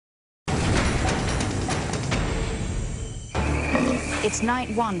It's night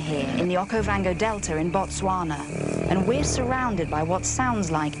one here in the Okavango Delta in Botswana, and we're surrounded by what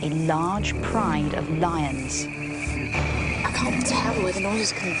sounds like a large pride of lions. I can't tell where the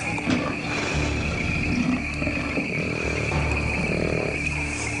noise is coming from.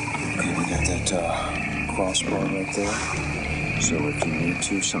 Okay, we got that crossbar right there. So if you need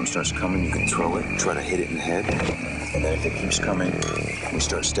to, something starts coming, you can throw it, try to hit it in the head. And then if it keeps coming, we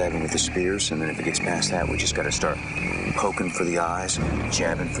start stabbing with the spears. And then if it gets past that, we just got to start poking for the eyes,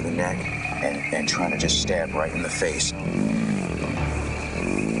 jabbing for the neck, and trying to just stab right in the face.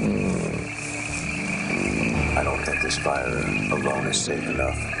 I don't think this fire alone is safe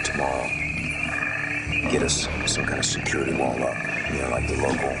enough tomorrow. Get us some kind of security wall up, you know, like the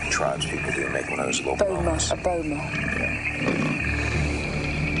local tribes people do, make one of those little bombs. A boma. Yeah.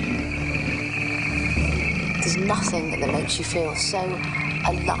 There's nothing that makes you feel so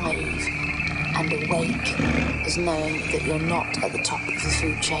alive and awake as knowing that you're not at the top of the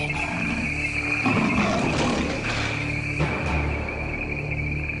food chain.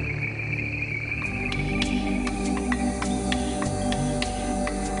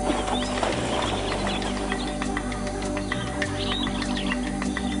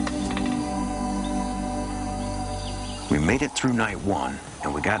 We made it through night one,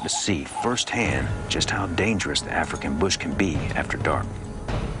 and we got to see firsthand just how dangerous the African bush can be after dark.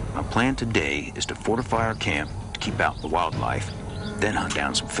 My plan today is to fortify our camp to keep out the wildlife, then hunt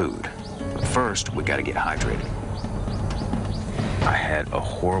down some food. But first, we got to get hydrated. I had a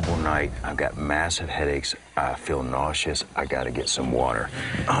horrible night. I've got massive headaches. I feel nauseous. I got to get some water.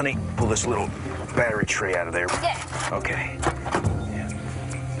 Honey, pull this little battery tray out of there. Yeah. Okay.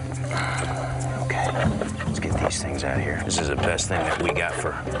 Okay, let's get these things out of here. This is the best thing that we got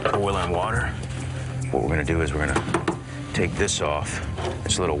for boiling water. What we're gonna do is we're gonna take this off,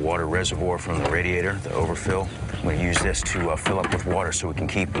 this little water reservoir from the radiator, the overfill. We're gonna use this to fill up with water so we can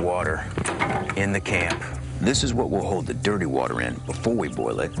keep water in the camp. This is what we'll hold the dirty water in before we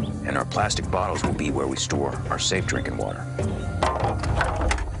boil it, and our plastic bottles will be where we store our safe drinking water.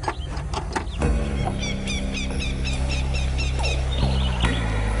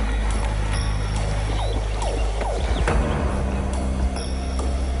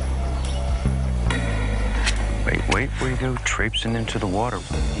 Wait before you go traipsing into the water.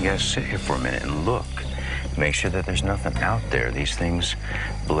 You gotta sit here for a minute and look. Make sure that there's nothing out there. These things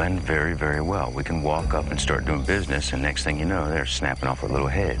blend very, very well. We can walk up and start doing business, and next thing you know, they're snapping off our little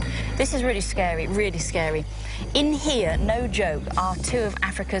head. This is really scary, really scary. In here, no joke, are two of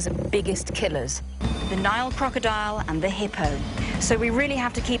Africa's biggest killers, the Nile crocodile and the hippo. So we really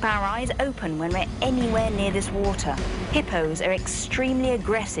have to keep our eyes open when we're anywhere near this water. Hippos are extremely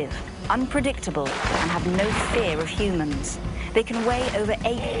aggressive, unpredictable, and have no fear of humans. They can weigh over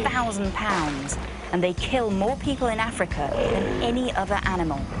 8,000 pounds, and they kill more people in Africa than any other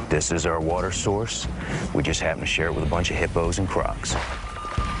animal. This is our water source. We just happen to share it with a bunch of hippos and crocs.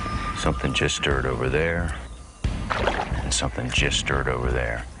 Something just stirred over there, and something just stirred over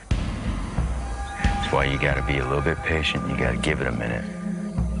there. That's why you gotta be a little bit patient. You gotta give it a minute.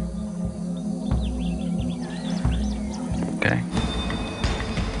 Okay?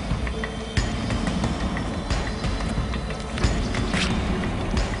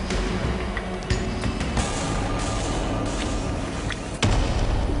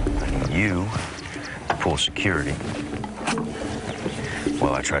 You pull security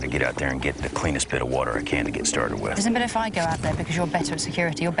while I try to get out there and get the cleanest bit of water I can to get started with. Isn't it if I go out there because you're better at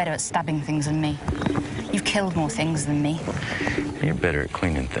security, you're better at stabbing things than me? You've killed more things than me. You're better at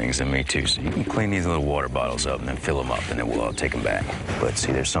cleaning things than me, too, so you can clean these little water bottles up and then fill them up, and then we'll all take them back. But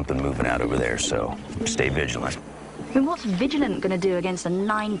see, there's something moving out over there, so stay vigilant. I mean, what's vigilant going to do against a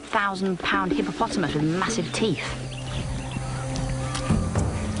 9,000-pound hippopotamus with massive teeth?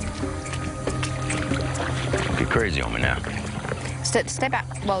 Get crazy on me now. Stay back.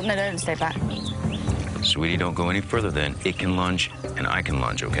 Well, no, don't stay back. Sweetie, don't go any further then. It can lunge, and I can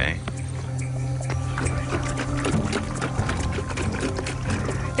lunge, okay?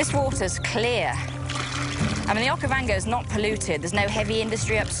 This water's clear. I mean, the Okavango is not polluted. There's no heavy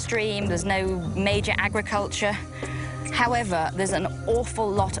industry upstream. There's no major agriculture. However, there's an awful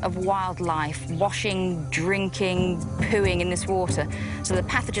lot of wildlife washing, drinking, pooing in this water. So the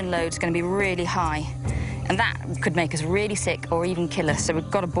pathogen load's going to be really high. And that could make us really sick or even kill us, so we've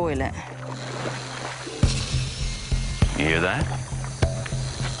got to boil it. You hear that?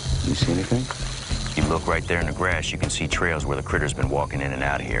 You see anything? You look right there in the grass, you can see trails where the critter's been walking in and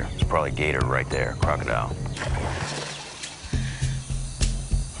out of here. It's probably gator right there, crocodile.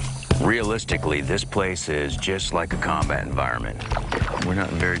 Realistically, this place is just like a combat environment. We're not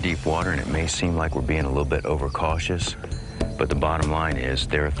in very deep water, and it may seem like we're being a little bit overcautious, But the bottom line is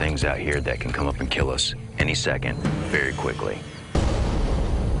there are things out here that can come up and kill us any second, very quickly.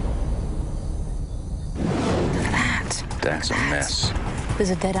 Look at that. That's a mess.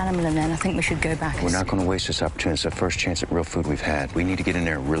 There's a dead animal in there, and I think we should go back. We're not going to waste this opportunity. It's the first chance at real food we've had. We need to get in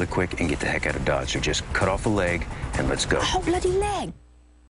there really quick and get the heck out of Dodge. So just cut off a leg and let's go. A whole bloody leg.